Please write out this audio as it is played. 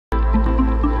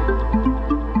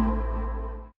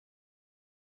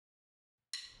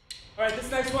All right,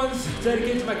 this next one's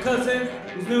dedicated to my cousin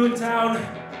who's new in town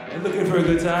and looking for a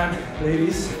good time.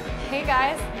 Ladies. Hey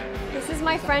guys, this is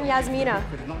my friend Yasmina.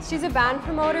 She's a band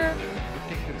promoter.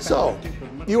 So,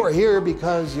 you are here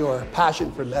because your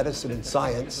passion for medicine and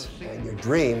science and your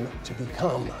dream to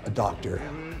become a doctor.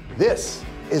 This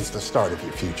is the start of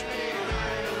your future.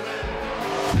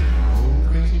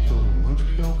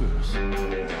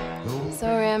 So,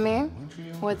 Ramy,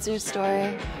 what's your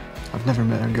story? I've never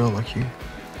met a girl like you.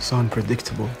 So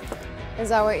unpredictable. Is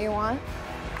that what you want?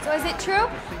 So is it true?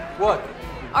 What?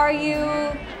 Are you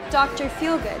Dr.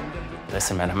 Feelgood?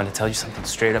 Listen, man, I'm gonna tell you something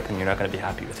straight up and you're not gonna be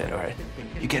happy with it, all right?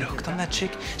 You get hooked on that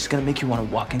chick, she's gonna make you want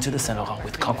to walk into the center hall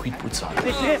with concrete boots on.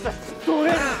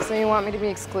 So you want me to be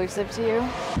exclusive to you?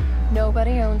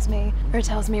 Nobody owns me or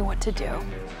tells me what to do.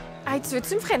 Hey, tu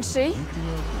veux-tu me Frencher?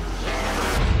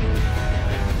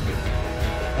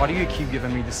 Why do you keep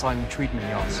giving me the silent treatment,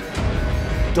 Yas?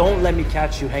 Don't let me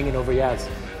catch you hanging over Yaz.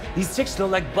 These chicks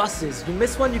don't like buses. You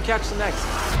miss one, you catch the next.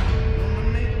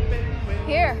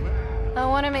 Here, I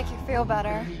want to make you feel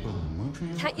better.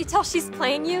 Can't you tell she's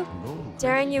playing you?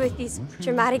 Daring you with these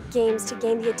dramatic games to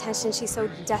gain the attention she so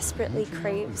desperately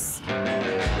craves.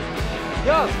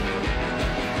 Yo!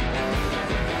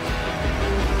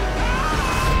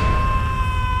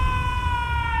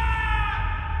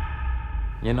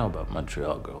 You know about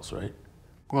Montreal Girls, right?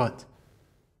 What?